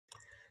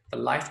The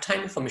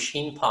lifetime of a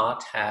machine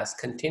part has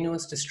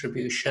continuous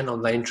distribution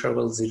on the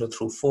interval 0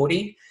 through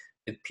 40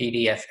 with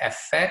PDF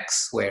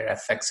fx, where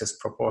fx is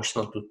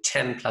proportional to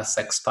 10 plus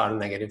x power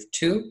negative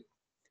 2.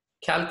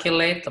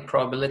 Calculate the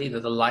probability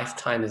that the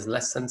lifetime is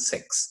less than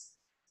 6.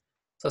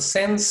 So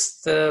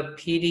since the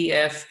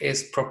PDF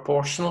is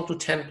proportional to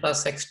 10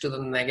 plus x to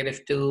the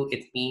negative 2,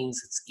 it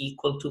means it's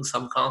equal to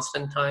some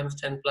constant times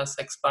 10 plus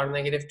x power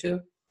negative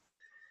 2.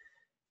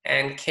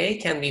 And k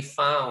can be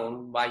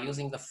found by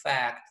using the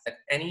fact that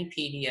any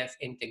PDF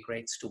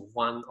integrates to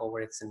 1 over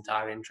its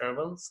entire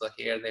interval. So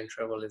here the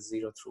interval is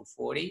 0 through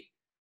 40.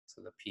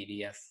 So the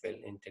PDF will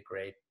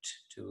integrate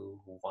to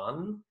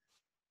 1.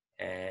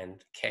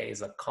 And k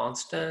is a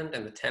constant,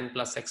 and the 10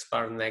 plus x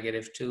power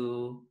negative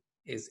 2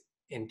 is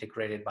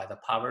integrated by the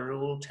power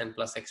rule, 10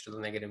 plus x to the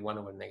negative 1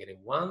 over negative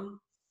 1.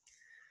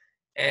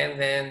 And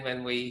then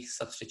when we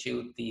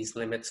substitute these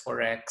limits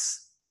for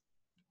x,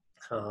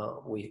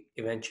 we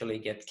eventually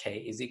get k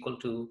is equal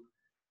to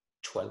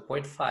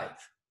 12.5.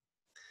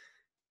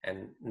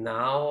 And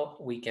now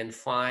we can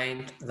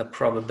find the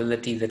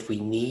probability that we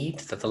need,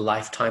 that the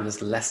lifetime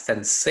is less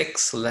than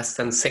 6. Less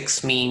than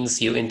 6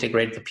 means you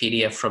integrate the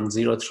PDF from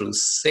 0 through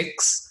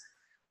 6.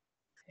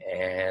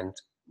 And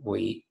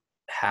we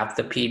have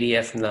the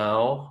PDF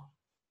now.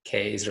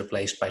 K is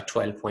replaced by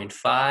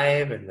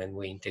 12.5. And when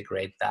we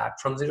integrate that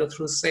from 0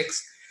 through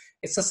 6,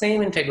 it's the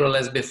same integral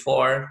as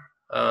before.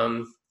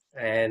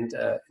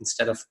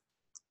 Instead of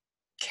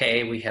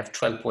k, we have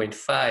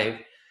 12.5.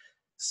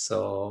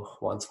 So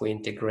once we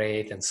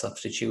integrate and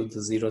substitute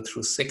the 0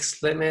 through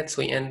 6 limits,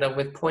 we end up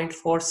with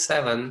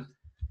 0.47,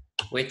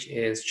 which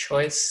is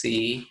choice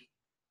C,